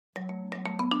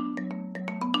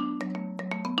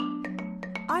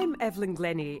I'm Evelyn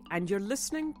Glennie, and you're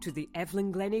listening to the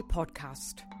Evelyn Glennie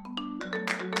podcast.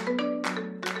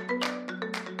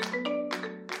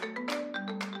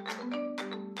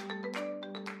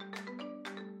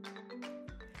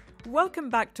 Welcome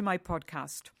back to my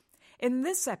podcast. In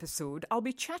this episode, I'll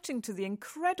be chatting to the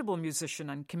incredible musician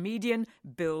and comedian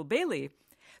Bill Bailey.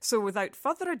 So without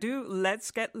further ado,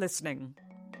 let's get listening.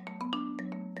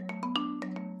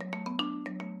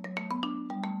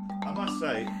 I must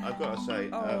say, I've got to say,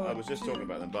 I was just talking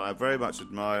about them, but I very much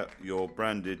admire your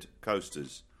branded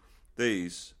coasters.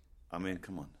 These, I mean,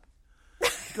 come on.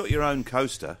 You've got your own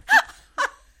coaster.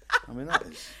 I mean, that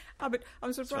is...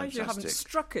 I'm surprised you haven't fantastic.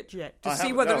 struck it yet to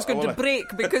see whether it's going to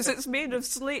break, because it's made of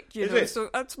slate, you know. It? So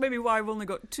that's maybe why I've only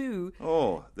got two.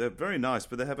 Oh, they're very nice,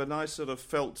 but they have a nice sort of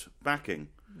felt backing.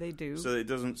 They do. So it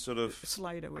doesn't sort of...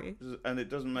 slide away. And it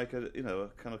doesn't make a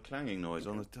kind of clanging noise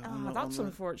on the... That's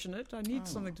unfortunate. I need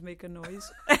something to make a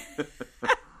noise.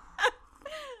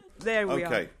 There we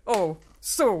are. Oh,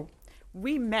 so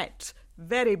we met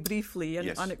very briefly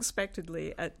and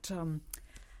unexpectedly at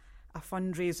a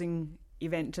fundraising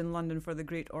event in London for the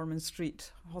Great Ormond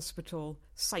Street Hospital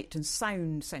Sight and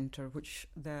Sound Centre, which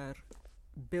they're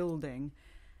building.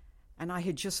 And I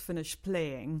had just finished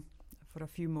playing for a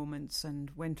few moments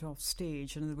and went off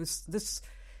stage, and there was this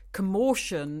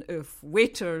commotion of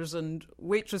waiters and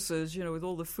waitresses, you know, with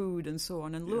all the food and so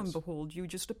on, and lo and behold, you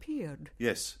just appeared.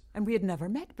 Yes. And we had never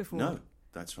met before. No,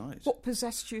 that's right. What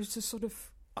possessed you to sort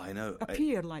of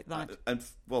appear like that?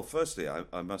 Well, firstly,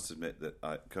 I must admit that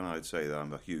I'd say that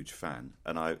I'm a huge fan,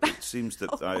 and it seems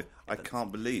that I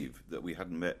can't believe that we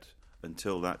hadn't met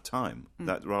until that time,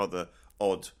 that rather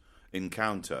odd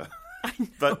encounter.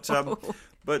 But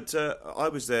I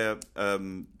was there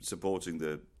supporting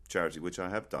the charity, which I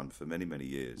have done for many, many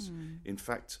years. In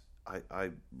fact,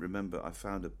 I remember I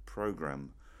found a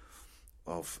programme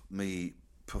of me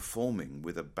performing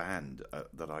with a band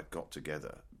that I got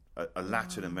together, a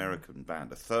Latin American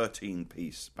band, a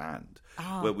 13-piece band,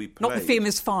 where we played. Not the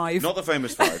Famous Five. Not the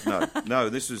Famous Five. No.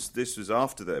 This was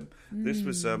after them. This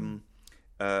was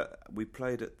we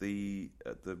played at the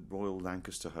Royal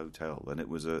Lancaster Hotel, and it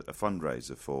was a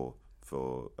fundraiser for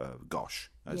GOSH,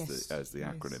 as the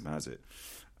acronym has it,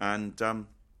 and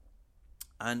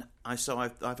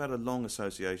I've had a long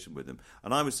association with them,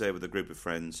 and I was there with a group of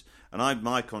friends, and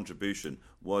my contribution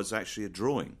was actually a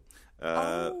drawing,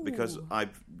 because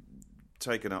I've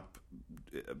taken up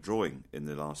drawing in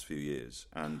the last few years,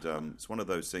 and it's one of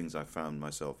those things I found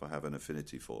myself I have an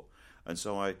affinity for, and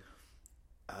so I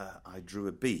drew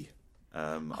a bee.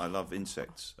 I love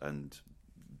insects, and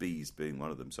bees being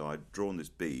one of them. So I'd drawn this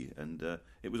bee, and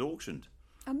it was auctioned.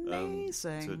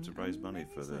 Amazing. To raise money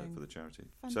for the charity.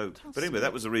 Fantastic. So, but anyway,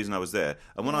 that was the reason I was there.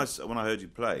 And when I heard you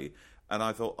play, and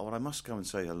I thought, I must go and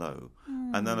say hello.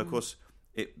 And then, of course,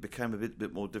 it became a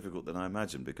bit more difficult than I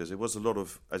imagined, because there was a lot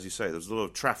of, as you say, there was a lot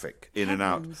of traffic in and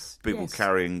out, people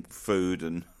carrying food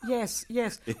and... Yes.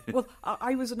 Well,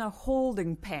 I was in a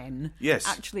holding pen,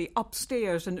 actually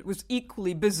upstairs, and it was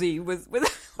equally busy with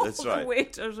all the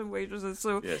waiters and waitresses.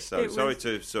 So yes, sorry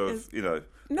to sort of,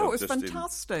 No, it was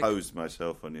fantastic. Imposed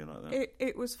myself on you like that.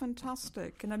 It was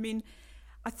fantastic, and I mean,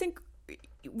 I think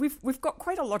we've got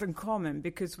quite a lot in common,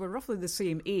 because we're roughly the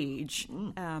same age.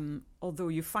 Although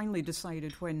you finally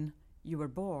decided when you were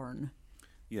born.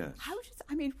 Yes.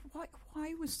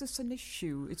 Why was this an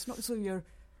issue? It's not as though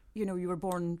you were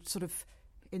born sort of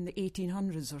in the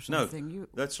 1800s or something. No,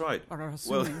 that's right. Or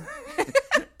assuming.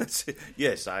 Well,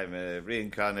 yes, I'm a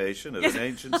reincarnation of an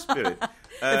ancient spirit.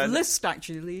 Of Liszt,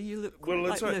 actually. You look quite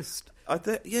like right. Liszt.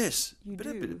 Yes, you bit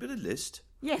of Liszt.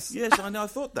 Yes. Yes, I know. I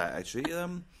thought that, actually.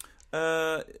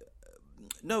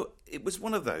 No, it was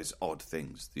one of those odd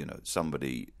things.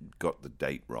 Somebody got the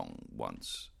date wrong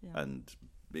once, and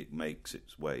it makes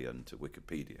its way onto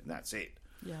Wikipedia, and that's it.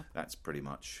 Yeah. That's pretty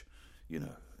much, I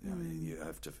mean, you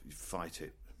have to fight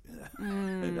it.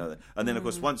 And then, of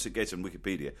course, once it gets on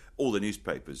Wikipedia, all the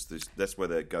newspapers, that's where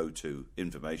their go-to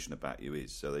information about you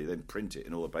is. So they then print it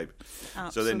in all the papers.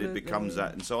 Absolutely. So then it becomes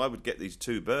that. And so I would get these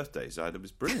 2 birthdays. It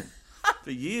was brilliant.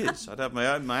 For years, I'd have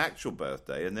my actual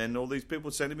birthday, and then all these people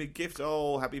sending me gifts.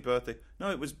 Oh, happy birthday! No,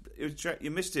 it was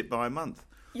you missed it by a month.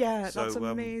 Yeah, so, that's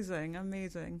amazing.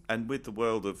 And with the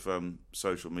world of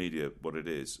social media, what it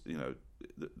is,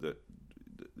 the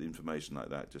information like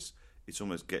that, just it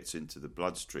almost gets into the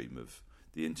bloodstream of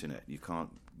the internet. You can't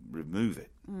remove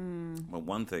it. Well,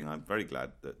 one thing I'm very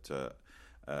glad that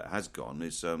has gone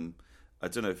is I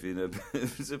don't know if you know.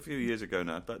 It was a few years ago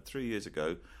now, about 3 years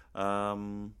ago.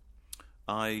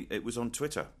 It was on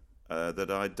Twitter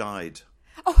that I died,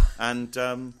 and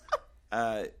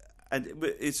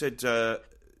it said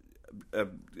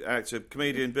actor,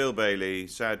 comedian Bill Bailey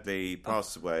sadly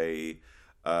passed away.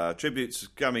 Tributes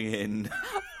coming in.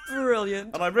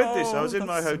 Brilliant. And I read this. I was in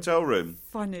my hotel room.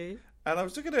 Funny. And I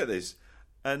was looking at this.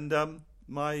 And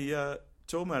my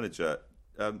tour manager,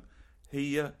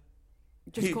 he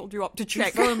called you up to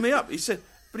check. He phoned me up. He said,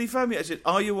 but he phoned me. I said,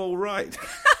 "Are you all right?"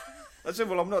 I said,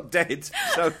 "Well, I'm not dead,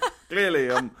 so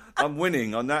clearly I'm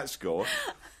winning on that score."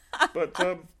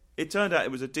 But it turned out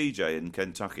it was a DJ in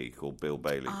Kentucky called Bill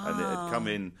Bailey, and it had come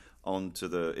into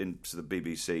the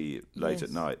BBC late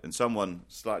at night, and someone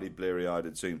slightly bleary-eyed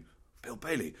had seen Bill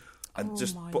Bailey and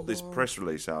just put this press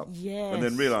release out, and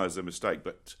then realised the mistake,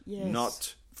 but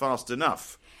not fast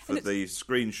enough for the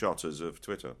screenshotters of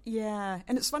Twitter. Yeah,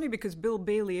 and it's funny because Bill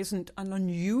Bailey isn't an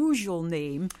unusual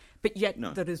name, but yet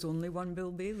there is only one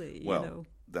Bill Bailey. Well,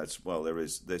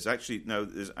 there's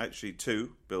actually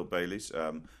two Bill Baileys.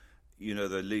 You know,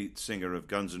 the lead singer of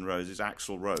Guns N' Roses,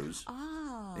 Axl Rose.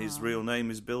 His real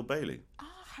name is Bill Bailey.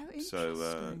 How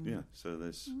interesting. So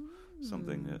there's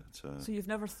something that... So you've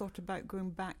never thought about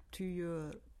going back to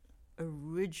your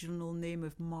original name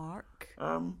of Mark?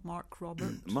 Mark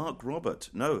Robert? Mark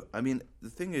Robert. No, I mean, the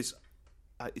thing is,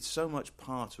 it's so much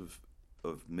part of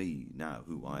me now,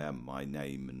 who I am, my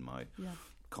name and my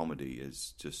comedy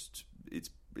is just...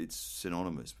 It's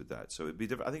synonymous with that, so I think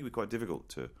it'd be quite difficult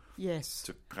to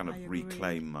kind of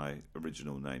reclaim my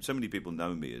original name. So many people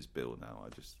know me as Bill now.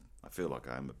 I feel like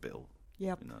I am a Bill.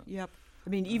 Yep. I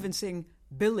mean, even saying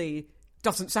Billy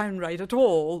doesn't sound right at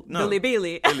all. No, Billy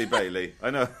Bailey. Billy Bailey.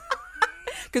 I know.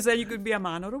 Because then you could be a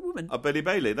man or a woman. A Billy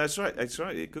Bailey. That's right.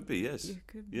 It could be. Yes. It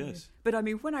could be. Yes. But I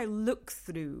mean, when I look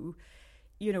through,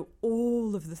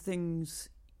 all of the things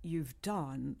you've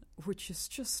done, which is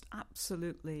just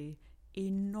absolutely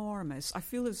enormous. I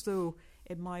feel as though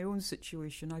in my own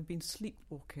situation I've been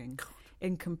sleepwalking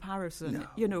in comparison.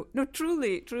 No,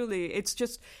 truly, it's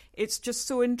just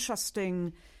so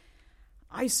interesting.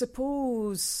 I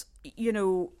suppose,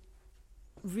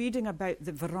 reading about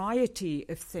the variety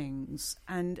of things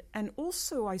and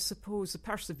also I suppose the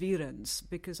perseverance,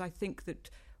 because I think that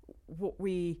what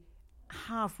we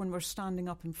have when we're standing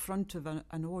up in front of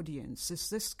an audience is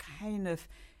this kind of,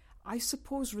 I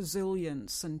suppose,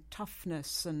 resilience and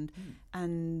toughness and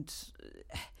in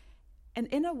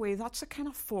a way that's a kind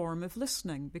of form of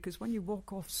listening, because when you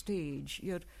walk off stage,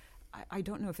 I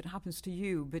don't know if it happens to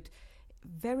you, but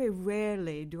very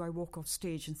rarely do I walk off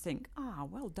stage and think,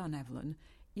 well done, Evelyn.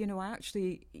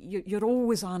 You're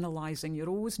always analysing, you're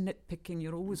always nitpicking,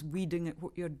 you're always weeding at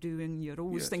what you're doing, you're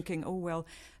always thinking,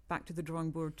 back to the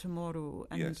drawing board tomorrow.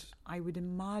 And I would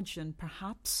imagine,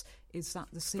 perhaps, is that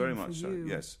the same Very for much you?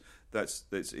 So, yes.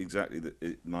 That's exactly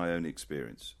my own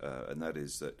experience, and that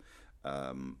is that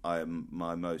I am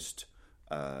my most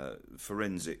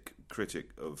forensic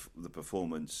critic of the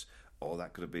performance. Oh,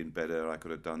 that could have been better, I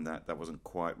could have done that, that wasn't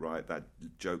quite right, that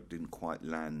joke didn't quite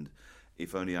land.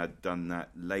 If only I'd done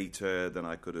that later, then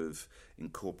I could have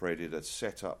incorporated a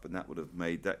setup and that would have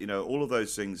made that... all of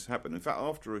those things happen. In fact,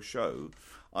 after a show,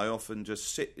 I often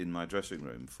just sit in my dressing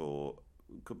room for,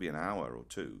 could be an hour or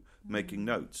two, making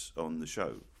notes on the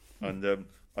show. And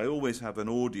I always have an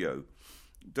audio.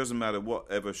 It doesn't matter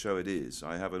whatever show it is,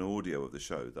 I have an audio of the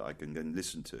show that I can then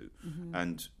listen to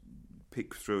and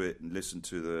pick through it and listen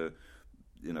to the,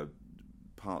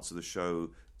 parts of the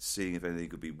show, seeing if anything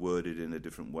could be worded in a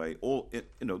different way. Or,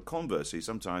 conversely,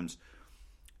 sometimes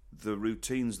the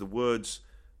routines, the words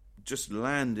just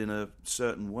land in a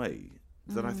certain way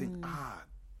that I think,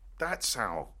 that's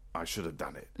how I should have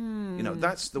done it.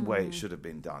 That's the way it should have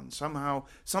been done. Somehow,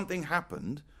 something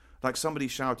happened, like somebody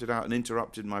shouted out and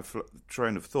interrupted my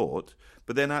train of thought,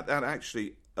 but then that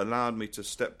actually allowed me to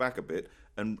step back a bit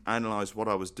and analyse what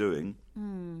I was doing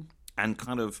and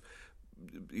kind of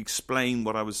explain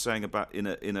what I was saying about in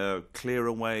a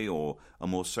clearer way or a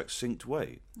more succinct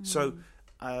way. So,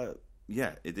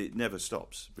 it never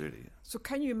stops, really. So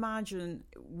can you imagine,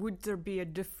 would there be a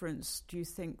difference, do you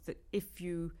think, that if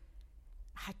you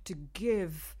had to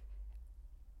give,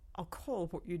 I'll call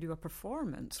what you do a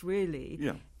performance, really,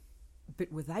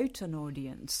 but without an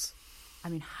audience? I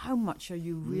mean, how much are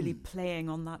you really playing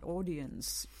on that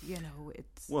audience?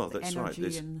 It's that's right.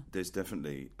 Energy there's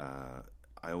definitely...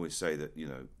 I always say that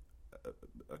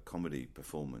a comedy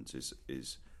performance is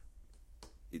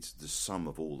it's the sum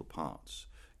of all the parts.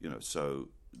 So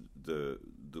the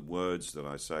words that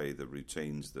I say, the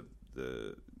routines,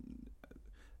 the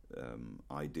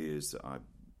ideas that I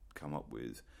come up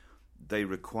with, they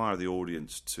require the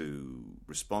audience to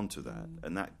respond to that,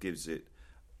 and that gives it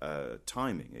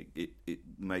timing. It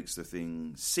makes the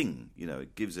thing sing.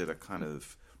 It gives it a kind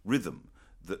of rhythm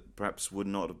that perhaps would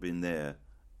not have been there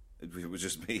if it was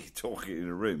just me talking in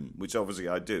a room, which obviously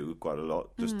I do quite a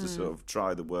lot, just to sort of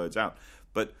try the words out.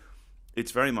 But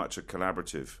it's very much a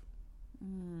collaborative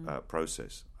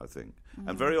process, I think.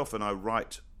 And very often I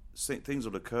write, things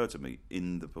will occur to me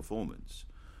in the performance.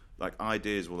 Like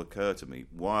ideas will occur to me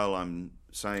while I'm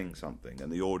saying something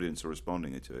and the audience are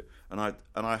responding to it. And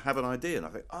I have an idea and I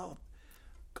think, of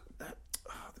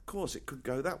course it could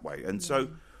go that way. And so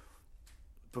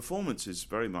performance is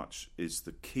very much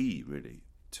the key, really,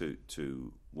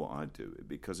 to what I do,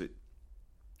 because it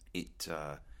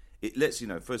lets you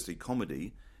know. Firstly,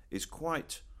 comedy is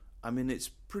quite. I mean, it's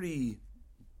pretty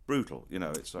brutal. You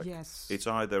know, it's like it's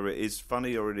either it is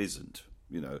funny or it isn't.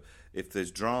 You know, if there's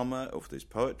drama, or if there's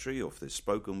poetry, or if there's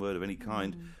spoken word of any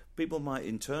kind, people might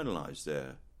internalise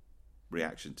their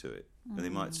reaction to it, and they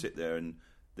might sit there and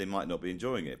they might not be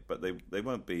enjoying it, but they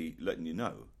won't be letting you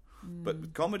know. But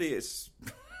with comedy,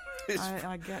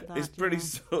 I get that. It's pretty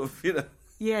sort of, you know.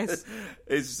 Yes.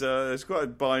 It's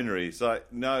quite binary. It's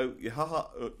like no,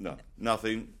 no,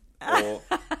 nothing, or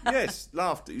yes,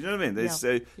 laughter. You know what I mean?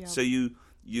 So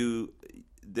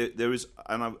there is,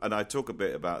 and I talk a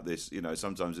bit about this, you know,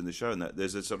 sometimes in the show, and that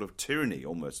there's a sort of tyranny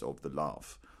almost of the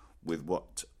laugh with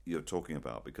what you're talking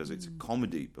about, because it's a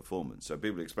comedy performance, so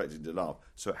people are expecting to laugh,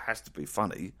 so it has to be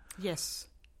funny. Yes.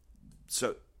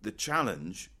 So the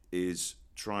challenge is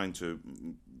trying to,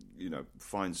 you know,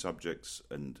 find subjects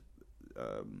and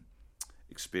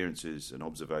experiences and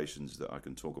observations that I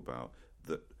can talk about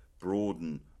that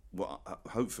broaden,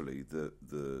 hopefully, the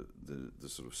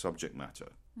sort of subject matter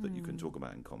that you can talk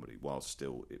about in comedy, while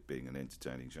still it being an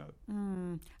entertaining show.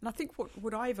 And I think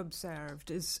what I've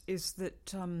observed is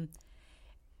that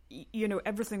you know,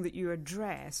 everything that you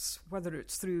address, whether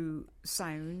it's through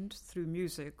sound, through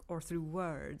music, or through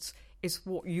words, is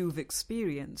what you've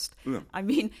experienced. Yeah. I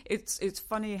mean, it's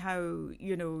funny how,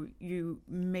 you know, you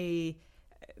may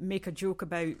make a joke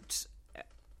about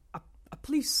a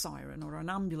police siren or an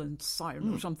ambulance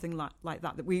siren or something like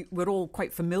that we're all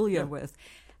quite familiar with.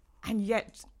 And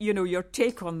yet, you know, your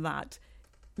take on that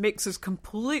makes us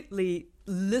completely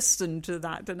listen to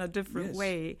that in a different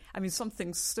way. I mean,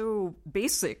 something so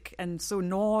basic and so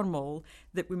normal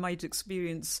that we might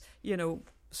experience, you know,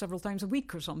 several times a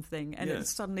week or something, and it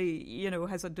suddenly, you know,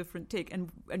 has a different take, and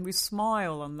we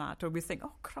smile on that, or we think,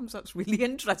 oh, crumbs, that's really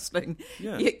interesting,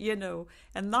 you know,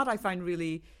 and that I find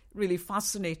really, really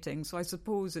fascinating. So I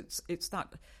suppose it's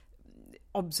that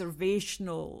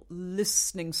observational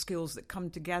listening skills that come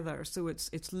together. So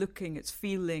it's looking, it's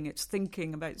feeling, it's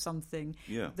thinking about something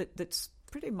that's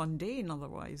pretty mundane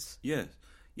otherwise.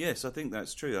 Yes, I think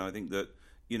that's true. I think that,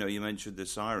 you know, you mentioned the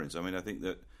sirens. I mean, I think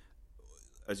that,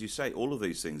 as you say, all of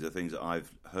these things are things that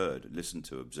I've heard, listened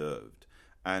to, observed,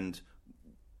 and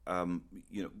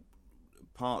you know,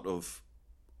 part of,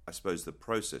 I suppose, the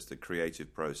process, the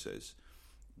creative process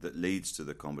that leads to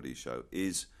the comedy show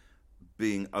is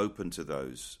being open to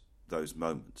those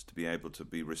moments, to be able to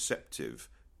be receptive,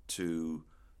 to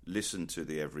listen to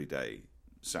the everyday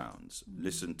sounds,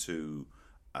 listen to,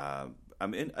 I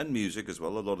mean, and music as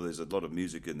well. There's a lot of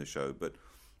music in the show, but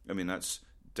I mean, that's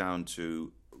down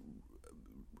to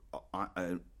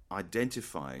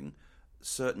identifying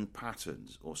certain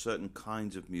patterns or certain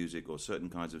kinds of music or certain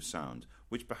kinds of sound,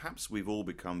 which perhaps we've all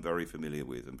become very familiar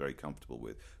with and very comfortable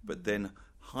with, but then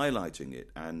highlighting it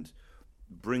and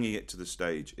bringing it to the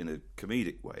stage in a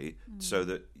comedic way, so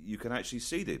that you can actually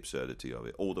see the absurdity of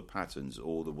it, all the patterns,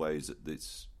 all the ways that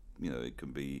it's, you know, it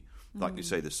can be, like you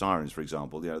say, the sirens, for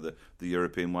example. You know, the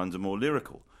European ones are more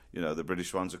lyrical. You know, the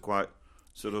British ones are quite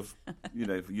sort of, you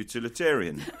know,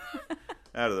 utilitarian.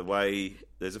 Out of the way,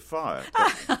 there's a fire,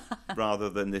 rather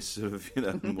than this sort of, you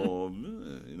know, more,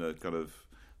 you know, kind of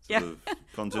sort of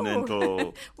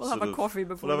continental. We'll have a coffee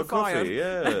before we'll have the fire. Coffee,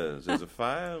 yes. There's a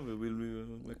fire.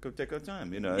 We'll take our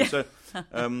time, you know. Yeah. So,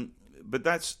 but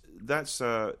that's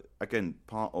again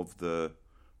part of the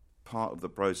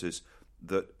process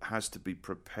that has to be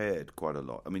prepared quite a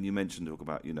lot. I mean, you mentioned talk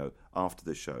about, you know, after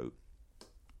the show,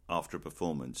 after a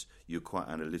performance, you're quite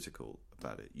analytical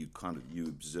about it. You kind of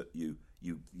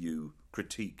you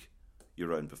critique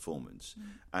your own performance,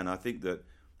 and I think that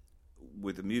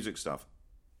with the music stuff,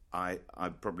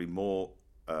 I'm probably more,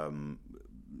 you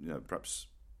know, perhaps,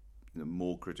 you know,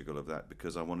 more critical of that,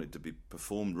 because I want it to be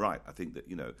performed right. I think that,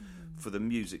 you know, for the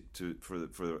music for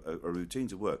a routine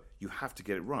to work, you have to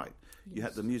get it right.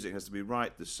 Yes. The music has to be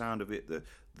right, the sound of it,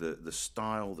 the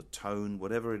style, the tone,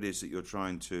 whatever it is that you're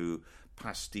trying to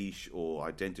pastiche or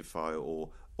identify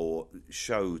or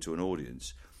show to an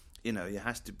audience. You know, you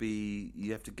have to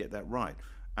get that right,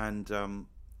 and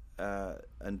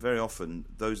very often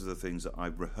those are the things that I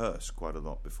rehearse quite a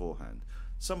lot beforehand.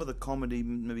 Some of the comedy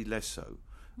maybe less so,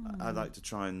 I like to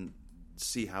try and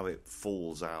see how it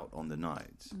falls out on the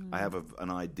night. I have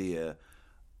an idea,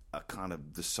 a kind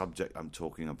of the subject I'm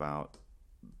talking about,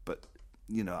 but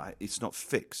it's not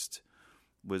fixed.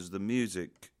 Whereas the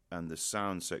music and the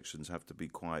sound sections have to be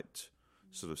quite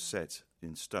sort of set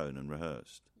in stone and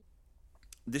rehearsed.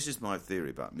 This is my theory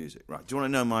about music, right? Do you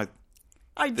want to know my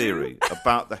theory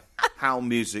about how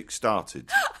music started?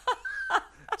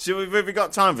 So have we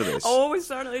got time for this? Oh, we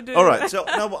certainly do. All right. So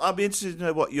I'd be interested to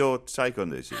know what your take on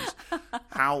this is.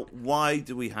 Why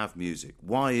do we have music?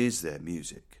 Why is there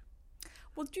music?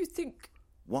 Well, do you think?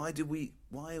 Why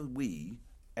are we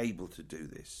able to do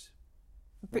this?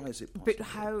 Why is it possible? But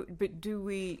how? But do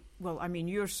we? Well, I mean,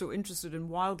 you're so interested in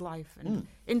wildlife and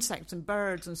insects and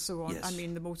birds and so on. Yes. I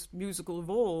mean, the most musical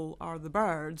of all are the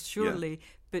birds, surely. Yeah.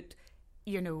 But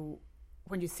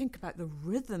when you think about the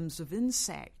rhythms of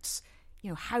insects,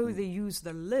 how they use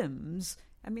their limbs.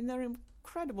 I mean, they're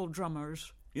incredible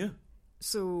drummers. Yeah.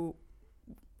 So,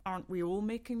 aren't we all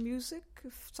making music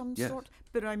of some sort?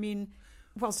 But I mean,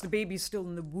 whilst the baby's still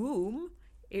in the womb,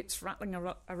 it's rattling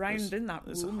around in that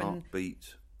womb. There's a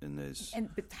heartbeat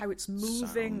but how it's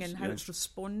moving sounds, and how it's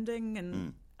responding.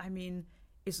 And I mean,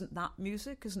 isn't that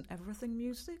music? Isn't everything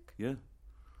music? Yeah.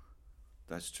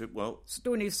 That's true. Well,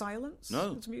 stony silence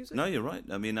is music. No, you're right.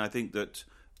 I mean, I think that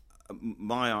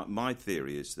my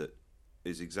theory is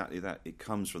exactly that. It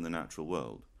comes from the natural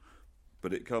world,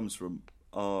 but it comes from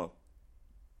our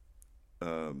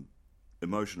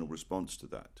emotional response to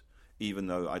that. Even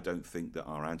though I don't think that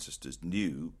our ancestors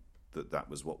knew that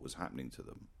was what was happening to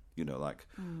them.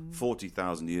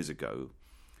 40,000 years ago,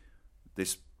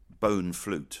 this bone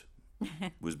flute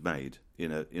was made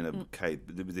in a cave.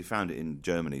 They found it in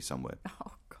Germany somewhere.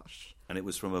 Oh gosh! And it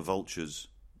was from a vulture's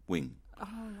wing. Oh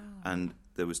wow! And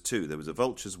there was two. There was a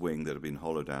vulture's wing that had been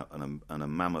hollowed out, and a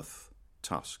mammoth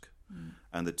tusk.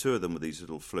 And the two of them were these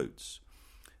little flutes.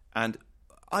 And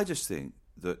I just think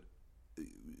that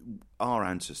our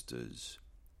ancestors,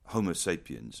 Homo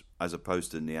sapiens, as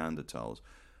opposed to Neanderthals,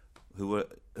 who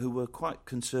were quite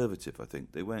conservative, I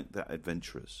think. They weren't that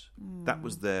adventurous. That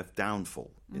was their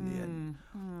downfall in the end.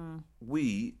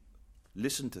 We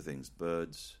listen to things,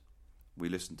 birds. We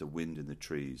listen to wind in the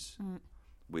trees.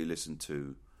 We listen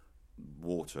to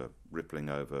water rippling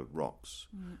over rocks.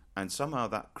 And somehow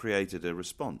that created a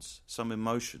response, some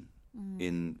emotion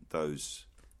in those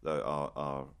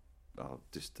our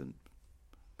distant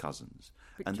cousins.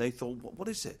 And they thought, what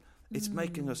is it? It's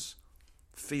making us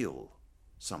feel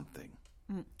something.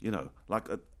 Like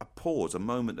a pause, a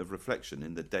moment of reflection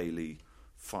in the daily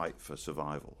fight for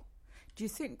survival. Do you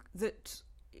think that,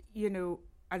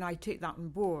 and I take that on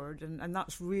board, and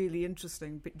that's really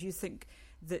interesting, but do you think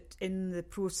that in the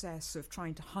process of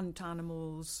trying to hunt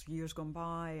animals years gone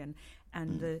by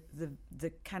and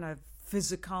the kind of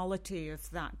physicality of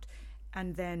that,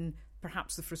 and then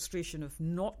perhaps the frustration of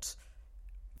not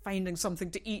finding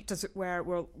something to eat, as it were,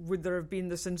 well, would there have been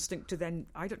this instinct to then,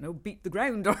 I don't know, beat the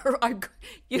ground or,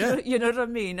 you know what I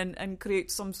mean, and create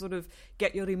some sort of,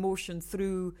 get your emotion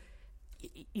through,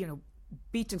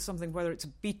 beating something, whether it's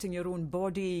beating your own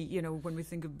body, when we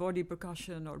think of body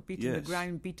percussion, or beating the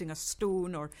ground, beating a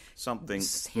stone, or something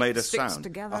made a sound,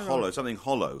 together, something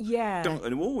hollow. Yeah.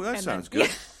 Oh, that sounds good.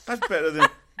 Yeah. That's better than...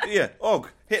 Yeah, Og,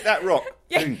 hit that rock.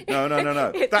 Yeah.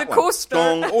 No. Hit that the one. coaster.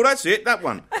 Dong. Oh, that's it, that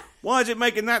one. Why is it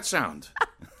making that sound?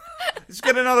 Let's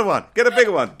get another one. Get a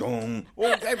bigger one. Dong.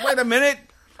 Oh, wait a minute.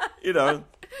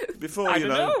 Before, I don't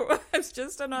know. It's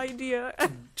just an idea.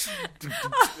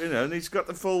 And he's got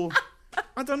the full...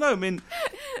 I don't know, I mean...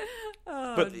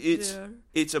 but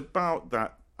it's about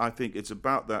that, I think it's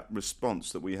about that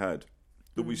response that we had,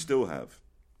 that we still have.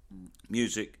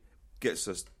 Music gets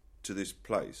us to this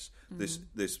place,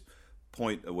 this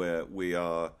point where we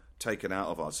are taken out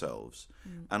of ourselves.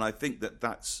 And I think that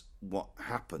that's what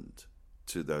happened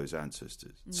to those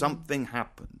ancestors. Something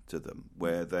happened to them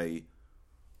where they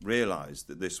realised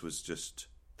that this was just...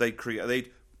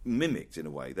 They'd mimicked, in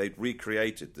a way. They'd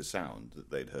recreated the sound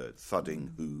that they'd heard,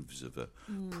 thudding hooves of a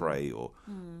prey, or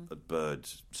a bird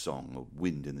song, or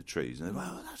wind in the trees. And they went,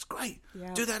 oh, that's great.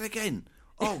 Yeah. Do that again.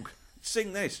 Og,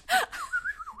 sing this.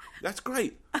 That's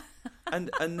great.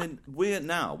 And then we're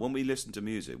now, when we listen to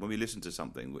music, when we listen to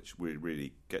something which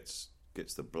really gets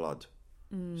the blood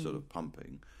sort of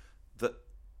pumping,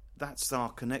 that's our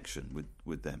connection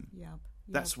with them. Yeah.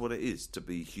 That's what it is to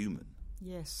be human.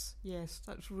 Yes,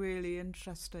 that's really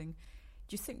interesting.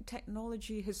 Do you think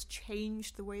technology has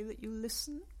changed the way that you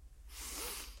listen?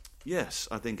 Yes,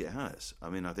 I think it has. I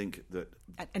mean, I think that...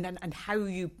 And how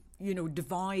you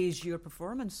devise your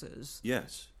performances.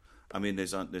 Yes. I mean,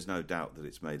 there's no doubt that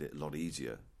it's made it a lot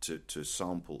easier to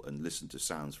sample and listen to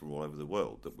sounds from all over the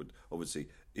world that would obviously,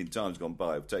 in times gone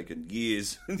by, have taken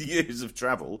years and years of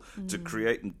travel to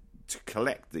create and to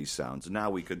collect these sounds. And now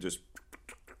we can just,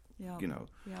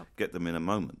 get them in a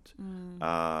moment.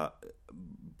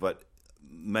 But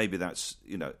maybe that's,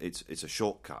 it's a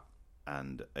shortcut,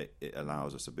 and it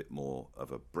allows us a bit more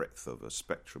of a breadth of a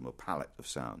spectrum, a palette of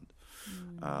sound.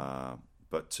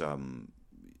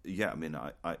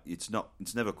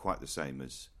 It's never quite the same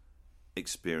as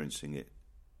experiencing it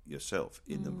yourself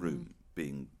in the room,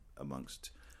 being amongst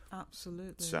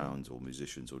absolutely sounds or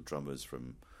musicians or drummers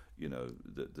from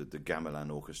the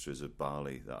gamelan orchestras of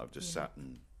Bali that I've just sat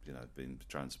and been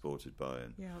transported by,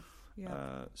 and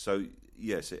so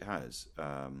yes, it has.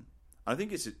 I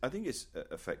think it's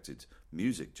affected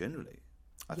music generally.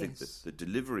 I think that the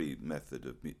delivery method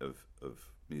of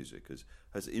music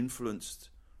has influenced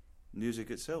music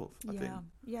itself.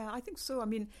 I think so. I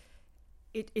mean,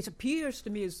 it appears to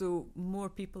me as though more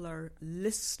people are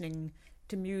listening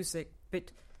to music,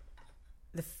 but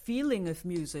the feeling of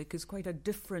music is quite a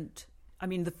different. I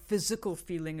mean, the physical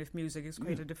feeling of music is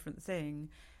quite a different thing.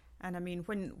 And I mean,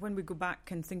 when we go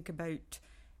back and think about,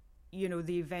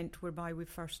 the event whereby we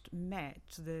first met,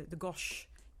 the Gosh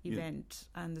event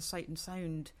and the Sight and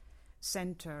Sound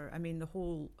Centre, I mean, the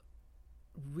whole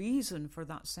reason for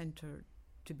that centre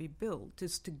to be built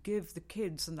is to give the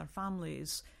kids and their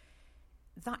families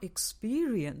that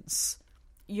experience,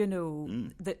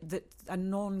 that a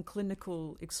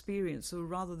non-clinical experience. So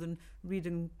rather than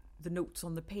reading the notes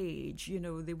on the page,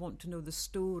 they want to know the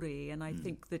story. And I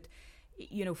think that,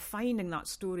 finding that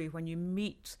story when you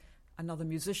meet another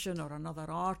musician or another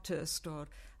artist or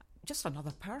just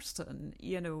another person,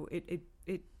 it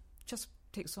just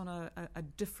takes on a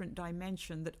different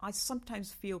dimension that I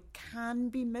sometimes feel can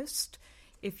be missed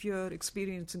if you're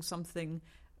experiencing something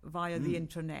via the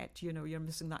internet. You're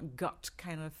missing that gut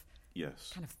kind of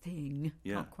thing.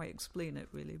 Can't quite explain it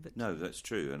really, but no, that's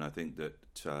true. And I think that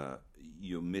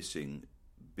you're missing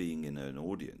being in an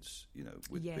audience,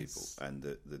 with people, and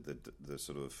the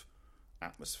sort of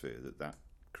atmosphere that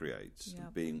creates,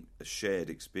 being a shared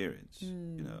experience.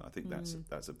 I think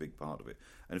that's a big part of it.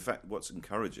 And in fact, what's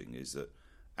encouraging is that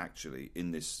actually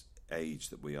in this age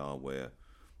that we are, where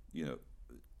you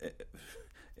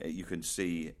can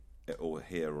see or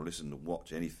hear or listen or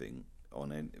watch anything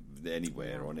on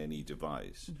anywhere on any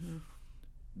device,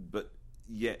 but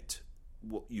yet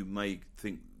what you may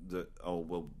think that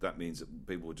that means that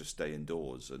people will just stay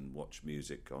indoors and watch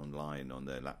music online on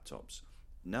their laptops.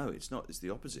 No, it's not. It's the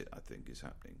opposite, I think, is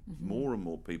happening. More and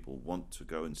more people want to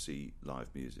go and see live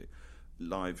music,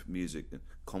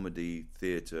 comedy,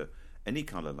 theatre, any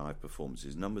kind of live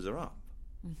performances. Numbers are up.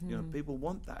 People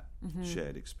want that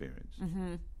shared experience.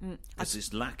 It's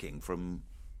just lacking from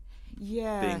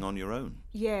being on your own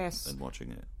and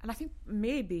watching it. And I think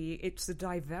maybe it's the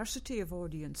diversity of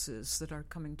audiences that are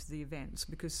coming to the events,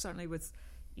 because certainly with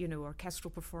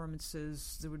orchestral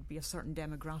performances there would be a certain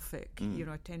demographic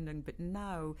attending, but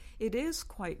now it is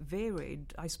quite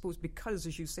varied, I suppose, because,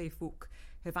 as you say, folk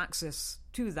have access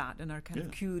to that and are kind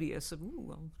of curious of,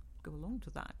 I'll go along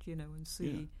to that, and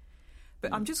see.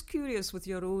 But I'm just curious with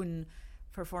your own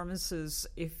performances,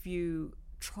 if you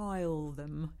trial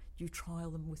them, do you trial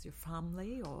them with your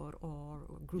family or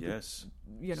a group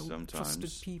of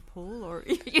trusted people, or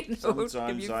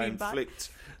sometimes I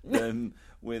inflict them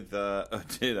with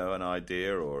an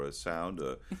idea or a sound,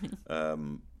 or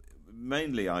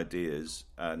mainly ideas.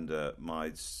 And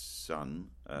my son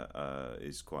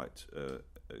is quite a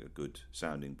good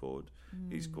sounding board.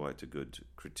 He's quite a good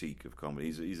critique of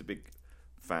comedy. He's a big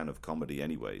fan of comedy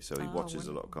anyway, so he watches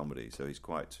a lot of comedy. So he's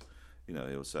quite,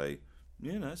 he'll say,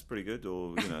 that's pretty good,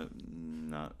 or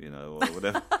no, or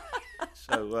whatever.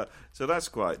 So that's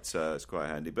quite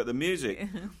handy. But the music,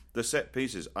 the set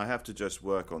pieces, I have to just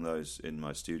work on those in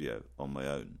my studio on my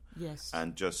own. Yes.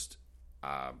 And just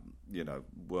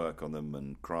work on them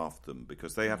and craft them,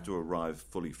 because they have to arrive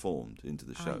fully formed into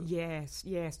the show. Yes,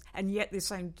 and yet they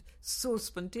sound so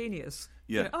spontaneous.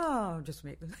 Yeah. Just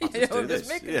make them. Just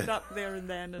make it up there and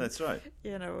then. And, that's right.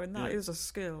 And that is a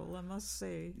skill, I must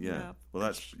say. Yeah.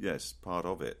 Well, that's part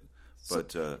of it.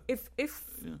 But so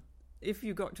if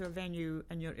you got to a venue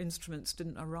and your instruments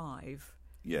didn't arrive,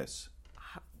 yes,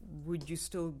 would you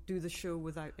still do the show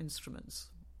without instruments?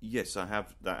 Yes, I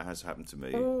have. That has happened to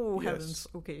me. Oh, yes. Heavens!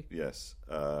 Okay. Yes,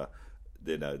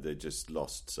 they're just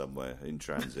lost somewhere in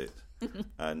transit,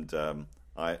 and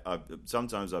I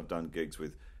sometimes I've done gigs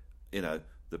with, the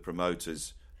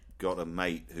promoter's got a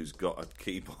mate who's got a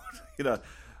keyboard.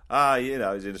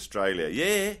 He's in Australia.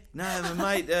 Yeah, no,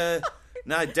 my mate.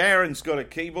 No, Darren's got a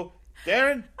keyboard.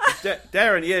 Darren,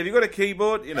 Darren, have you got a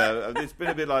keyboard? You know, it's been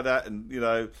a bit like that, and you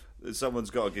know, someone's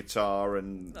got a guitar,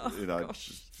 and you know,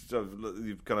 so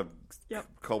you've kind of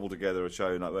cobbled together a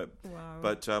show like that. Wow.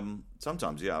 But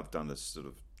sometimes, I've done this sort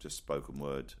of just spoken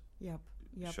word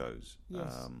shows.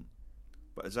 Yes.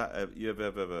 But is that you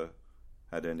ever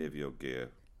had any of your gear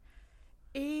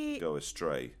go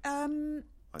astray?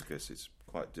 I guess it's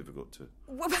quite difficult to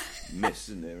miss,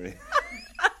 isn't it? Really?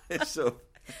 It's so.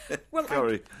 Well,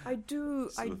 I do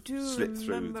slip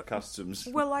remember through customs.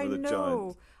 Well, I with a know.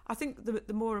 giant. I think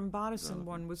the more embarrassing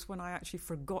one was when I actually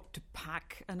forgot to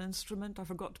pack an instrument. I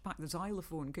forgot to pack the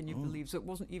xylophone. Can you believe? So it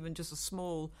wasn't even just a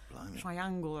small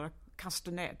triangle or a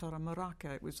castanet or a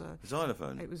maraca. It was a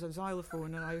xylophone. It was a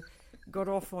xylophone, and I got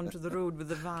off onto the road with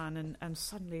the van, and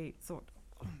suddenly thought,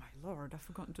 oh my Lord, I've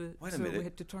forgotten to. Wait a so minute. we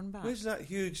had to turn back. Where's that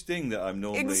huge thing that I'm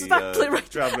normally Exactly right.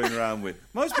 travelling around with?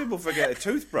 Most people forget a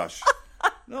toothbrush,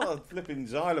 not a flipping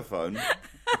xylophone.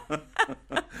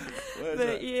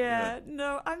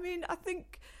 No, I mean, I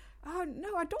think.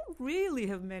 No, I don't really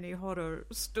have many horror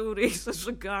stories as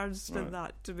regards to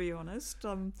that, to be honest.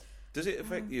 Does it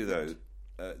affect you though?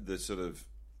 The sort of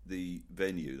the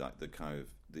venue, like the kind of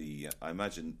the. I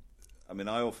imagine. I mean,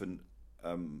 I often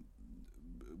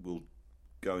will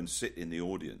go and sit in the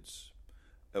audience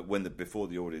before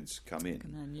the audience come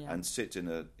in, and sit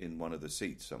in one of the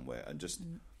seats somewhere and just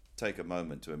take a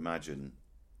moment to imagine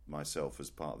myself as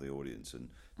part of the audience and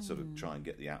sort of try and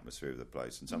get the atmosphere of the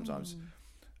place. And sometimes,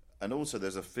 and also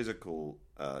there's a physical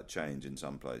change in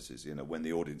some places. You know, when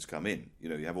the audience come in, you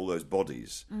know, you have all those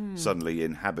bodies suddenly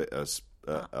inhabit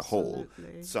a hall.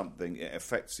 Something, it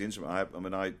affects the instrument.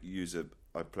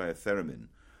 I play a theremin,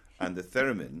 and the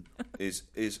theremin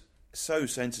is so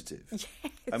sensitive. Yes,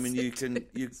 I mean, you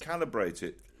calibrate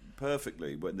it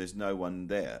perfectly when there's no one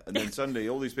there, and then suddenly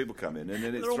all these people come in, and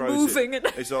then it They're throws moving it.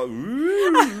 It's like,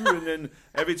 and then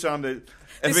every time they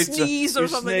sneeze or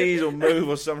something, sneeze or move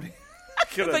or something,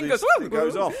 it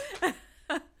goes off.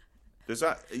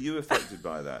 Are you affected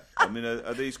by that? I mean,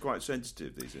 are these quite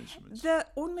sensitive, these instruments? They're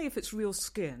only if it's real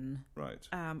skin. Right.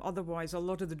 Otherwise, a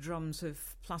lot of the drums have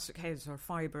plastic heads or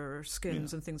fibre or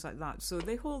skins and things like that, so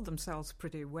they hold themselves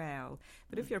pretty well.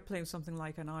 But if you're playing something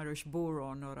like an Irish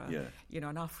boron or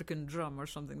an African drum or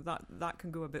something, that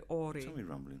can go a bit awry. Tummy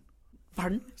rumbling.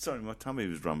 Pardon? Sorry, my tummy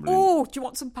was rumbling. Oh, do you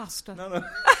want some pasta? No.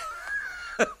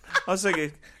 I was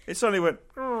thinking, it suddenly went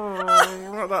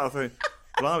like that, I think.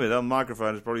 Blimey, that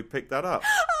microphone has probably picked that up.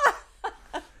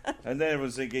 And then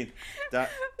everyone's thinking, that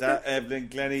Evelyn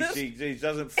Glennie, she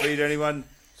doesn't feed anyone,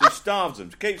 she starves them,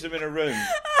 she keeps them in a room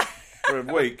for a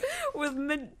week. With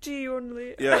mint tea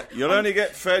only. Yeah, you'll only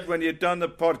get fed when you've done the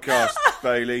podcast,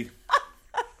 Bailey.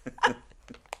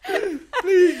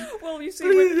 Please. Well, you see,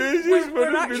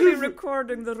 we're actually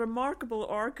recording the remarkable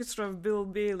orchestra of Bill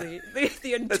Bailey,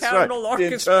 the internal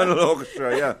orchestra. The internal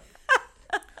orchestra, yeah.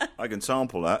 I can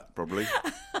sample that, probably.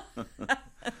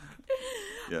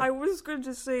 I was going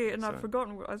to say, and I've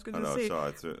forgotten what I was going to say.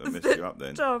 Sorry, I missed you up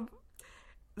then.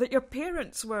 That your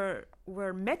parents were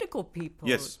medical people.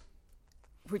 Yes.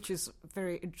 Which is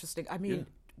very interesting. I mean,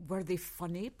 were they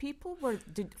funny people?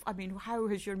 How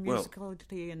has your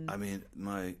musicality and... I mean,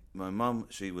 my mum,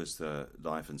 she was the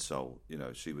life and soul. You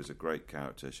know, she was a great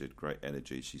character. She had great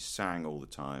energy. She sang all the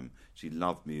time. She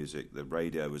loved music. The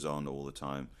radio was on all the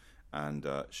time. And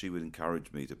she would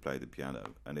encourage me to play the piano,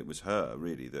 and it was her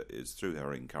really that is through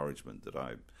her encouragement that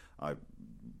I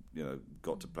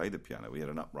got to play the piano. We had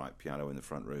an upright piano in the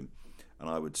front room, and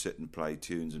I would sit and play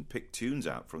tunes and pick tunes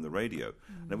out from the radio.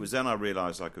 And it was then I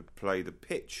realised I could play the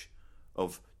pitch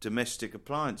of domestic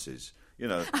appliances. You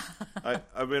know, I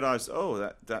realised,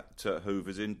 that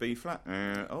Hoover's in B flat.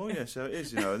 So it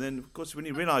is, you know. And then, of course, when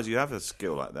you realise you have a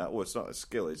skill like that, well, it's not a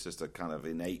skill, it's just a kind of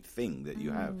innate thing that you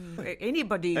have.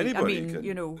 Anybody can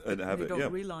have they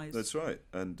don't realise. That's right.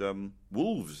 And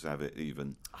wolves have it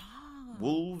even.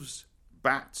 Wolves,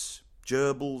 bats,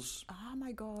 gerbils. Oh,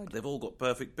 my God. They've all got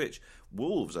perfect pitch.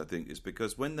 Wolves, I think, is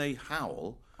because when they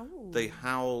howl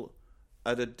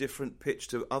at a different pitch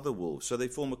to other wolves. So they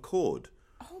form a chord.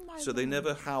 So they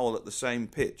never howl at the same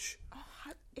pitch. Oh,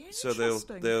 how So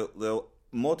interesting. they'll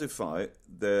modify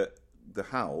the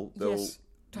howl. They'll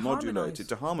modulate it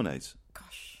to harmonise.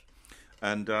 Gosh.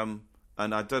 And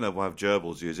I don't know why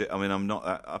gerbils use it. I mean, I'm not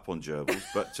that up on gerbils,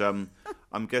 but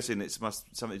I'm guessing it's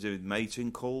something to do with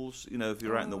mating calls. You know, if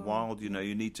you're out in the wild, you know,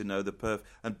 you need to know the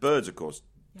and birds, of course,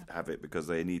 have it because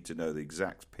they need to know the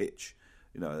exact pitch.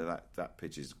 You know, that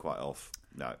pitch is quite off.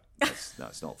 No,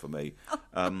 that's not for me.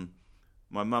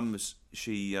 My mum was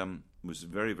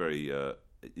very, very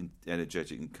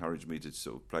energetic, encouraged me to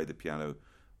sort of play the piano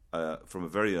from a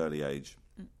very early age.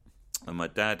 And my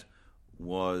dad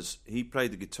was he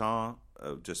played the guitar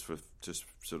just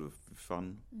sort of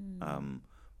fun.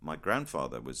 My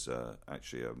grandfather was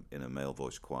actually in a male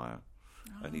voice choir,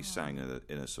 and he sang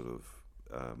in a sort of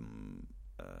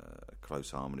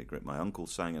close harmony group. My uncle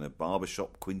sang in a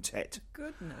barbershop quintet.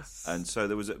 Goodness! And so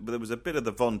there was a bit of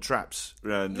the Von Trapps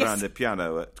around the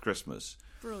piano at Christmas.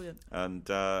 Brilliant. And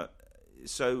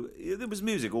so there was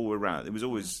music all around. It was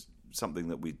always something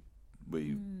that we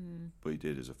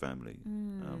did as a family.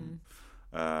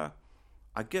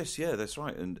 I guess, yeah, that's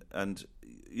right. And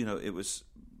you know, it was,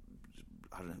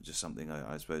 I don't know, just something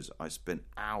I suppose I spent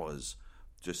hours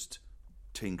just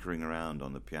tinkering around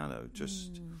on the piano,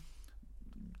 just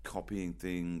copying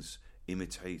things,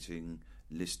 imitating,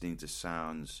 listening to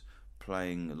sounds,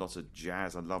 playing a lot of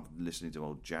jazz. I loved listening to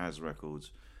old jazz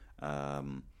records.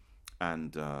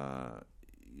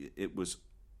 It was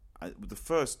the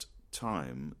first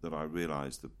time that I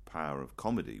realised the power of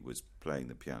comedy was playing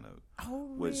the piano.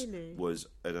 Oh, really? Was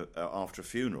after a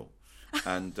funeral,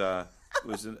 and it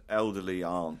was an elderly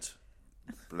aunt,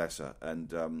 bless her,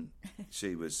 and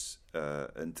she was,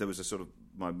 and there was a sort of,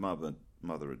 my mother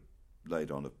had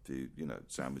laid on a few,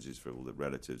 sandwiches for all the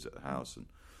relatives at the house, and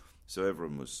so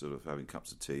everyone was sort of having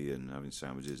cups of tea and having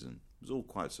sandwiches, and it was all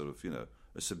quite sort of,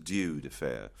 a subdued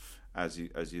affair, as you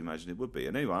imagine it would be.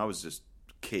 And anyway, I was just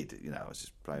a kid, I was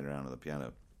just playing around on the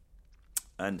piano.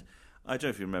 And I don't know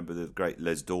if you remember the great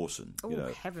Les Dawson.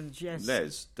 Oh, heavens, yes.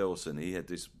 Les Dawson, he had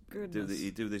this,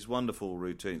 he'd do this wonderful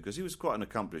routine, because he was quite an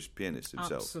accomplished pianist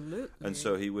himself. Absolutely. And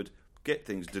so he would get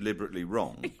things deliberately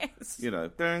wrong, yes.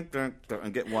 Dun, dun, dun,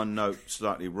 and get one note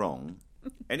slightly wrong.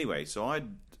 Anyway, so I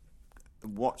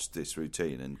watched this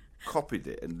routine and copied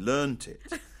it and learnt it.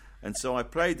 And so I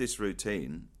played this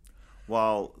routine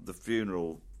while the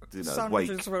funeral,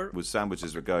 sandwiches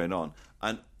sandwiches were going on.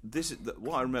 And this is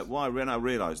when I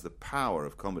realised the power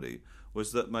of comedy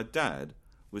was that my dad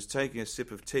was taking a sip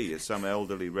of tea as some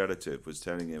elderly relative was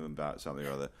telling him about something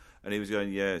or other, and he was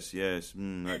going yes,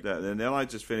 like that. And then I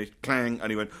just finished, clang,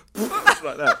 and he went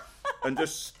like that, and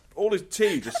just all his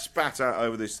tea just spat out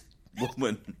over this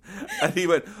woman, and he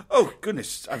went, "Oh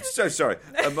goodness, I'm so sorry."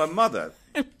 And my mother.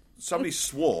 Somebody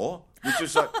swore, which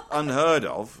was like unheard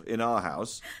of in our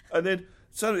house, and then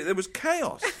suddenly there was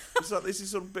chaos. It's like this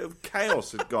sort of bit of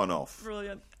chaos had gone off.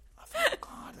 Brilliant. I thought,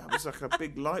 God, that was like a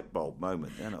big light bulb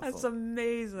moment. Then That's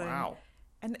amazing. Wow.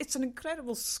 And it's an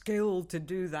incredible skill to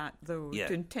do that, though,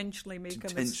 to intentionally make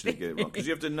a mistake. Get it wrong, because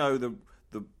you have to know the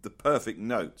perfect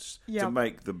notes to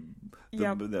make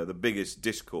the biggest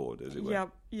discord, as it were.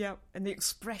 Yeah. And the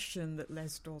expression that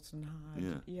Les Dawson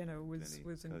had,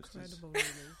 was incredible. Really.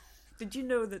 Did you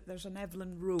know that there's an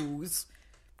Evelyn Rose?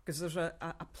 Because there's a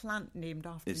plant named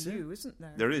after you, isn't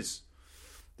there? There is.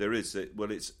 Well,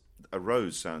 it's a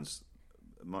rose sounds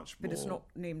much more. But it's not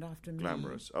named after me.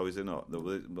 Glamorous. Oh, is it not?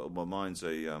 Well, mine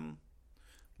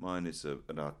is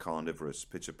a carnivorous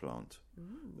pitcher plant.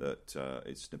 That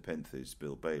it's Nepenthes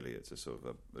bilbailey. It's a sort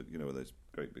of those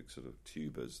great big sort of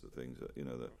tubers, the things that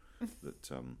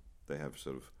that they have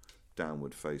sort of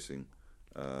downward facing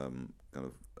kind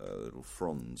of little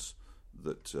fronds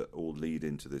that all lead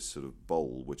into this sort of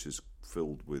bowl, which is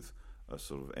filled with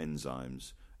sort of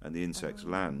enzymes, and the insects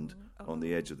land on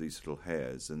the edge of these little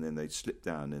hairs, and then they slip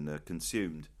down and are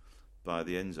consumed by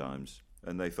the enzymes.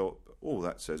 And they thought, oh,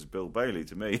 that says Bill Bailey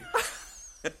to me.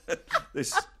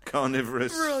 This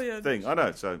carnivorous thing. I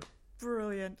know, so...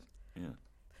 Brilliant. Yeah.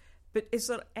 But is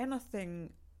there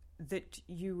anything that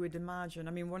you would imagine?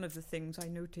 I mean, one of the things I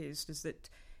noticed is that,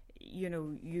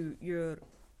 you're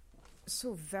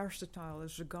so versatile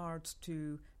as regards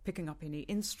to picking up any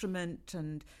instrument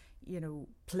and,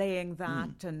 playing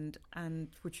that, and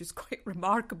which is quite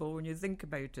remarkable when you think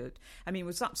about it. I mean,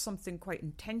 was that something quite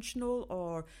intentional,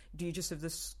 or do you just have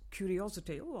this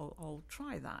curiosity? Oh, I'll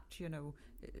try that.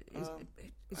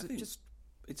 Is it just?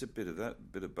 It's a bit of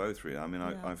that, bit of both, really. I mean,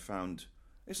 I found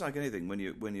it's like anything when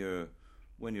you're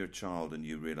a child and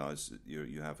you realise that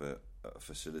you have a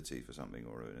facility for something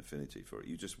or an affinity for it.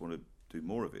 You just want to do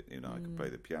more of it. I could play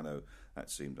the piano. That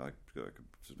seemed like I could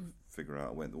sort of figure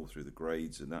out. I went all through the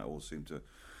grades, and that all seemed to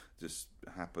just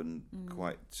happen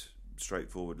quite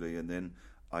straightforwardly. And then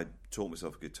I taught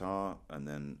myself guitar, and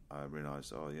then I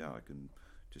realised, I can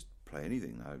just play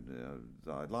anything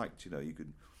that I liked. You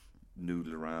could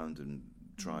noodle around and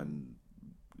try and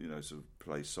sort of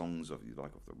play songs off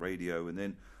the radio, and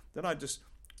then I just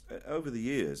over the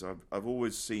years I've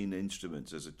always seen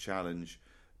instruments as a challenge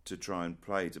to try and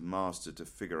play, to master, to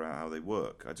figure out how they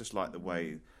work. I just like the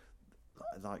way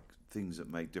I like things that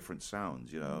make different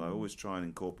sounds, and I always try and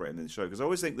incorporate them in the show, because I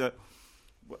always think that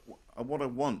what I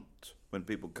want when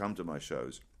people come to my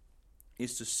shows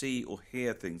is to see or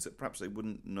hear things that perhaps they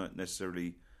wouldn't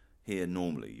necessarily hear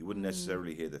normally. You wouldn't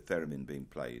necessarily hear the theremin being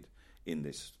played in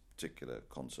this particular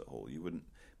concert hall. You wouldn't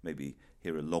maybe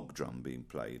hear a log drum being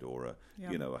played, or a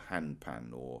hand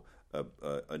pan, or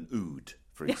an oud,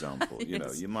 for example. Yes. You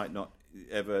know, you might not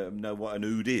ever know what an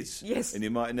oud is, yes, and you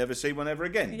might never see one ever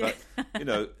again. Yeah. But you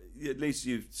know, at least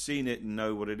you've seen it and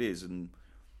know what it is, and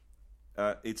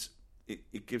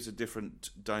it gives a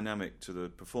different dynamic to the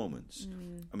performance.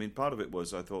 I mean, part of it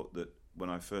was I thought that when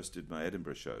I first did my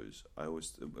Edinburgh shows,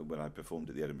 when I performed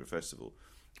at the Edinburgh Festival,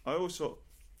 I always thought,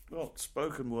 well,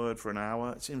 spoken word for an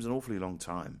hour, it seems an awfully long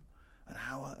time. An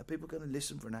hour? Are people going to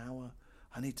listen for an hour?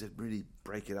 I need to really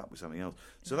break it up with something else.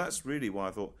 So that's really why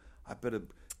I thought I'd better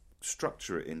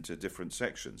structure it into different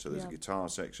sections. So there's a guitar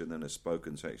section, then a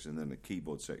spoken section, then a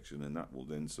keyboard section, and that will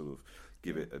then sort of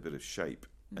give it a bit of shape.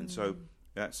 And so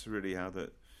that's really how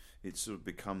it's sort of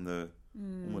become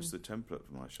almost the template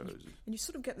for my shows. And you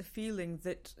sort of get the feeling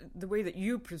that the way that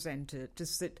you present it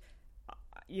is that,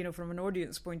 you know, from an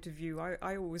audience point of view,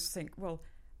 I always think, well,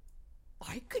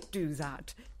 I could do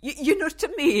that. You know what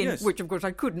I mean? Yes. Which, of course,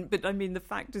 I couldn't. But, I mean, the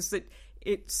fact is that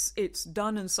it's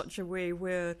done in such a way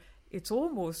where it's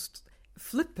almost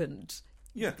flippant.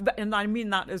 Yeah. And I mean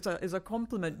that as a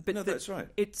compliment. But no, that's right.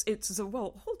 It's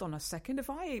well, hold on a second. If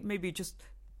I maybe just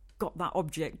got that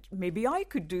object, maybe I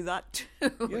could do that too.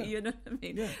 Yeah. You know what I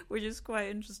mean? Yeah. Which is quite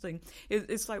interesting.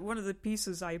 It's like one of the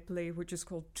pieces I play, which is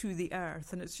called To the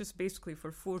Earth, and it's just basically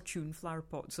for 4-tune flower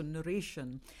pots and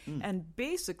narration. And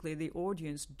basically the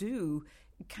audience do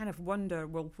kind of wonder,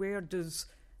 well, where does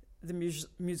the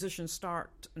musician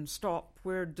start and stop?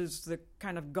 Where does the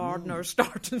kind of gardener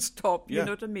start and stop? You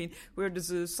know what I mean? Where does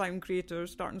the sound creator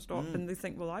start and stop? And they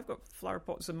think, well, I've got flower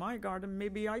pots in my garden.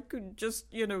 Maybe I could just,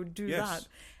 you know, do that.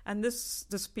 And this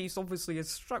piece obviously is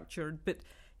structured, but,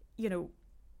 you know,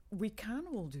 we can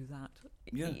all do that.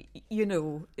 Yeah. You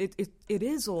know, it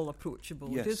is all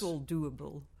approachable. Yes. It is all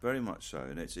doable. Very much so.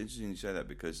 And it's interesting you say that,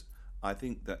 because I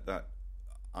think that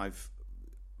I've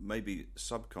maybe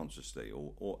subconsciously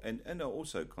and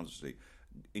also consciously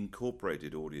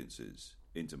incorporated audiences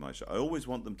into my show. I always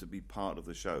want them to be part of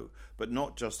the show, but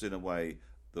not just in a way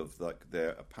of like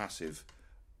they're a passive,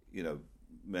 you know,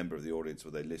 member of the audience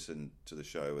where they listen to the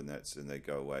show and they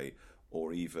go away,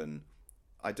 or even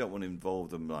I don't want to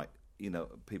involve them like, you know,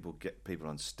 get people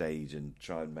on stage and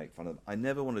try and make fun of them. I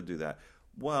never want to do that.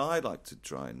 What I like to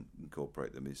try and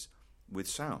incorporate them is with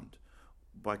sound,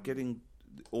 by getting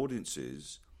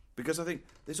audiences, because I think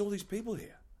there's all these people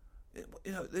here.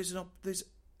 You know, there's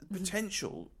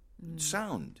potential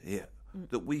sound here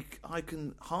that I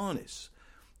can harness,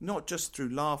 not just through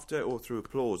laughter or through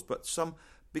applause, but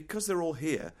because they're all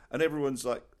here and everyone's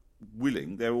like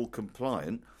willing, they're all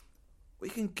compliant. I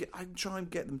can try and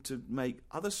get them to make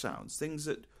other sounds, things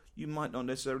that you might not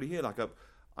necessarily hear. Like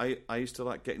I used to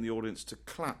like getting the audience to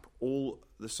clap all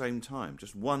at the same time,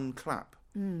 just one clap,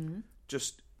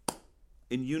 just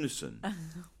in unison.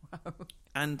 Wow.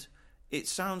 And it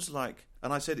sounds like,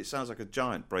 and I said it sounds like a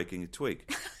giant breaking a twig.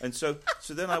 And so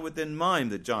then I would then mime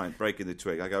the giant breaking the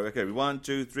twig. I go, okay, 1,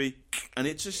 2, 3, and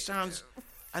it just sounds,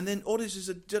 and then audiences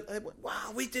are,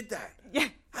 wow, we did that. Yeah.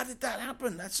 How did that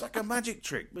happen? That's like a magic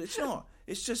trick. But it's not.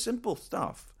 It's just simple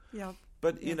stuff. Yeah.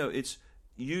 But, you know, it's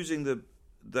using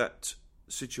that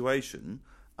situation.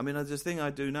 I mean, the thing I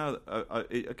do now,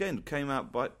 it again came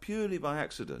out purely by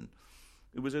accident.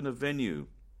 It was in a venue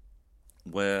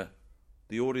where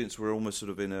the audience were almost sort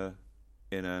of in an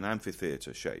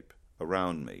amphitheatre shape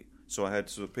around me. So I had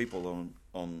sort of people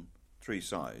on three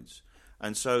sides.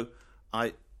 And so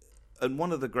and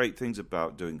one of the great things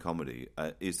about doing comedy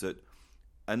is that,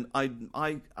 and I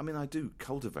mean, I do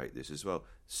cultivate this as well.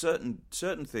 Certain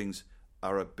things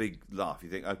are a big laugh. You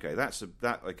think, okay,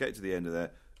 I get to the end of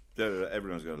that,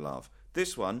 everyone's going to laugh.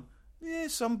 This one, yeah,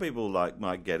 some people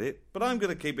might get it, but I'm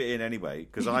going to keep it in anyway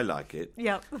because I like it.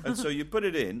 Yeah. And so you put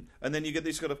it in, and then you get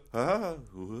this kind of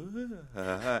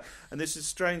and this is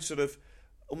strange sort of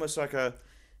almost like a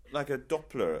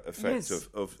Doppler effect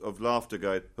of laughter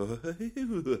going,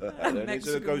 and it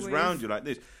sort of goes round you like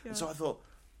this. Yeah. And so I thought,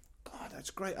 God, that's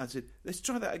great. I said, let's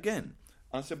try that again.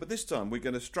 I said, but this time we're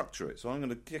going to structure it. So I'm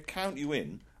going to count you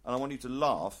in, and I want you to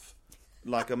laugh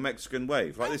like a Mexican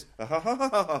wave, like this, and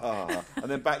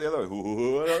then back the other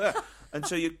way, like that. And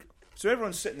so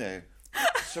everyone's sitting there,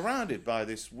 surrounded by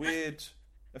this weird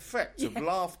effect of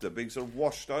laughter being sort of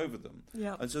washed over them.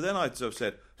 Yeah. And so then I sort of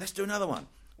said, let's do another one.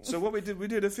 So what we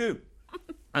did a few,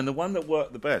 and the one that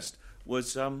worked the best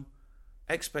was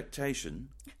expectation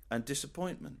and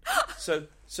disappointment. So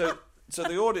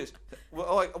the audience,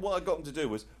 what I got them to do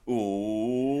was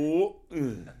ooh,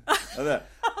 and that.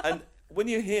 And when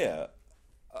you hear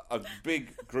a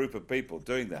big group of people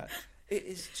doing that. It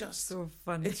is just so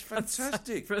funny. It's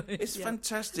fantastic. It's yeah.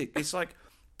 fantastic. It's like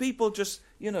people just,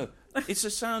 it's a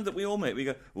sound that we all make. We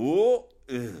go, whoa,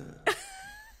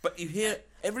 but you hear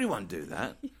everyone do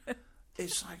that. Yeah.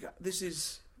 It's like, this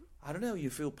is, I don't know, you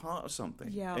feel part of something.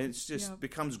 Yeah. And it's just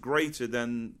becomes greater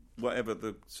than whatever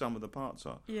the sum of the parts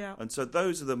are. Yeah. And so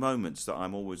those are the moments that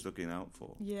I'm always looking out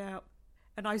for. Yeah.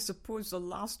 And I suppose the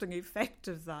lasting effect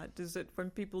of that is that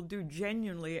when people do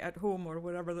genuinely at home or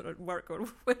wherever they're at work or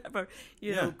whatever,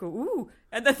 go, ooh,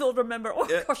 and then they'll remember,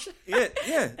 gosh. Yeah,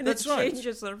 and that's it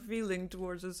changes their feeling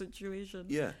towards the situation.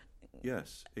 Yeah,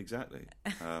 yes, exactly.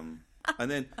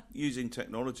 And then using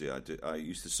technology, I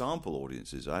used to sample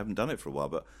audiences. I haven't done it for a while,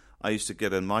 but I used to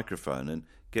get a microphone and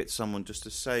get someone just to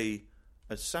say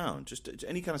a sound, just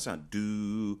any kind of sound,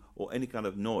 do, or any kind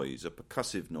of noise, a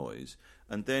percussive noise,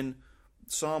 and then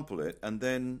sample it and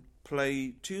then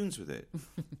play tunes with it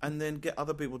and then get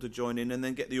other people to join in and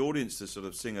then get the audience to sort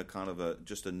of sing a kind of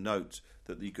just a note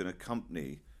that you can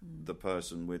accompany the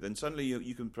person with, and suddenly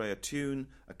you can play a tune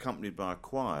accompanied by a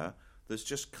choir that's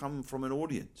just come from an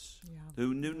audience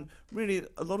who knew, really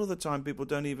a lot of the time people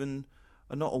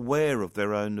are not aware of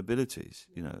their own abilities,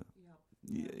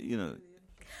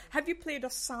 Have you played a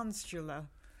sansula?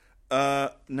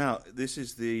 Now this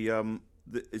is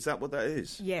is that what that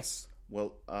is? Yes.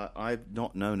 Well, I've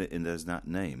not known it as that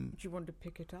name. Do you want to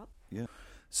pick it up? Yeah.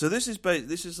 So this is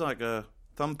like a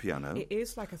thumb piano. It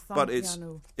is like a thumb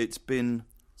piano. But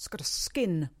it's got a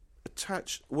skin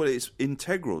attached. Well, it's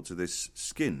integral to this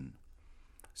skin,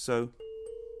 so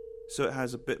it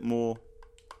has a bit more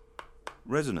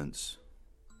resonance.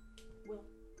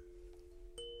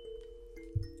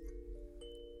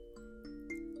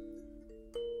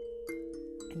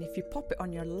 And if you pop it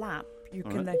on your lap, you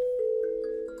can right. then.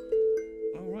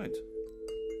 Oh, right.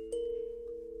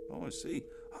 Oh, I see.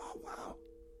 Oh, wow.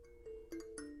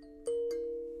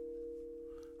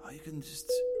 Oh, you can just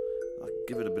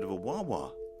give it a bit of a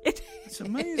wah-wah. It's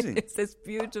amazing. It's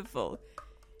beautiful.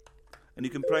 And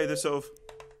you can play the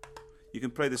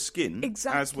skin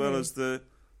exactly. as well as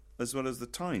the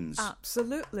tines.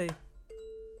 Absolutely.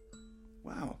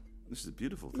 Wow. This is a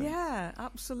beautiful thing. Yeah,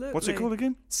 absolutely. What's it called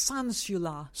again?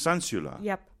 Sansula. Sansula.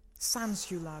 Yep.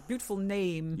 Sansula. Beautiful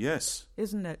name. Yes.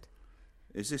 Isn't it?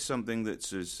 Is this something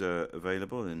that's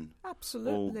available in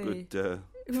absolutely all good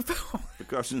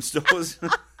percussion stores?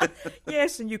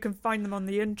 Yes, and you can find them on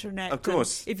the internet. Of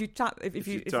course. If you type in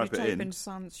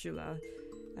Sansula,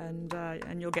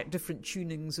 and you'll get different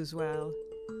tunings as well.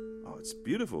 Oh, it's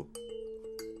beautiful.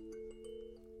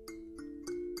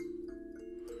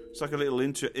 It's like a little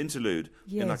interlude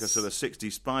in like a sort of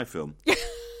 60s spy film.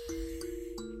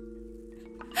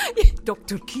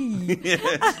 Dr. Key.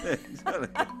 Yes, exactly.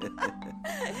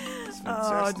 It's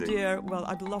fantastic. Oh dear. Well,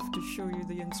 I'd love to show you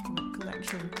the instrument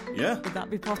collection. Yeah. Would that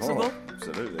be possible? Oh,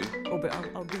 absolutely. Oh, but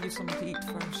I'll give you something to eat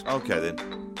first. Okay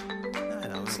then.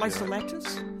 No, slice of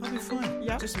lettuce. I'll be fine.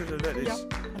 Yeah. Just a bit of lettuce.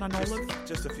 Yeah. And an olive.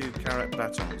 Just a few carrot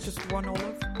batons. Just one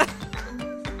olive.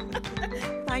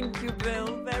 Thank you,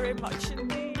 Bill, very much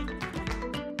indeed.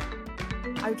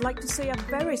 I would like to say a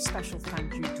very special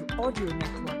thank you to Audio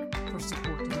Network for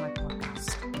supporting my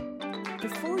podcast.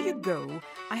 Before you go,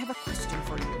 I have a question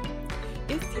for you.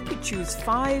 If you could choose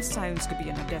 5 sounds to be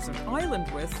in a desert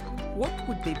island with, what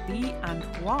would they be and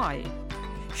why?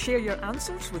 Share your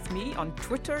answers with me on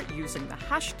Twitter using the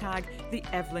hashtag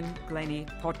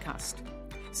 #TheEvelynGlennie Podcast.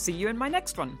 See you in my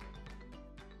next one.